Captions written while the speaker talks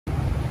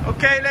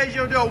Okay, ladies,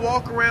 you'll do a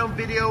walk around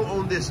video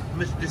on this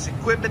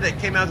equipment that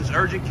came out, this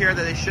urgent care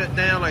that they shut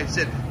down. Like I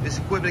said, this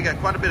equipment, they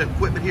got quite a bit of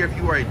equipment here if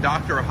you are a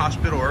doctor or a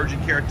hospital or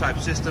urgent care type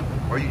system,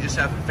 or you just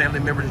have family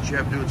members that you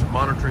have doing some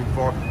monitoring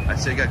for. Like I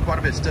said, you got quite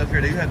a bit of stuff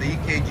here. They do have the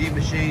EKG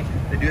machine.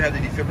 They do have the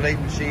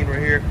defibrillator machine right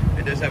here.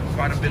 It does have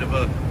quite a bit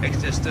of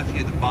excess stuff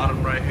here at the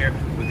bottom right here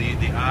with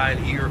the eye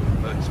and ear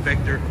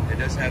inspector. It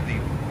does have the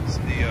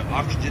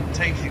oxygen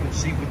tanks you can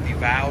see with the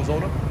valves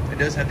on them. It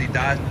does have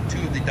two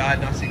of the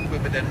diagnostic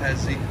equipment that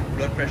has the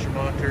blood pressure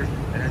monitors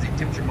and has the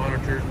temperature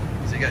monitors.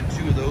 So you got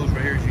two of those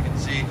right here, as you can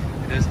see.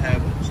 It does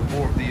have some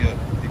more of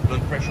the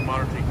blood pressure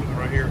monitoring equipment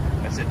right here.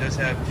 As I said, it does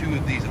have two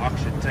of these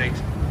oxygen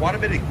tanks. Quite a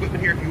bit of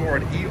equipment here if you are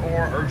an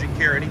ER, urgent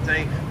care,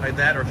 anything like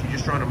that, or if you're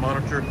just trying to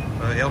monitor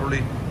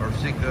elderly or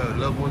sick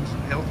loved ones'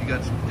 health. You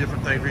got some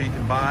different things here you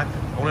can buy.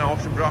 Only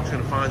Officer Brock's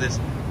going to find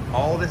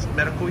all this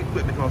medical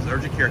equipment because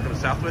urgent care comes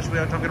to Southwest. We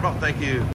are talking about. Thank you.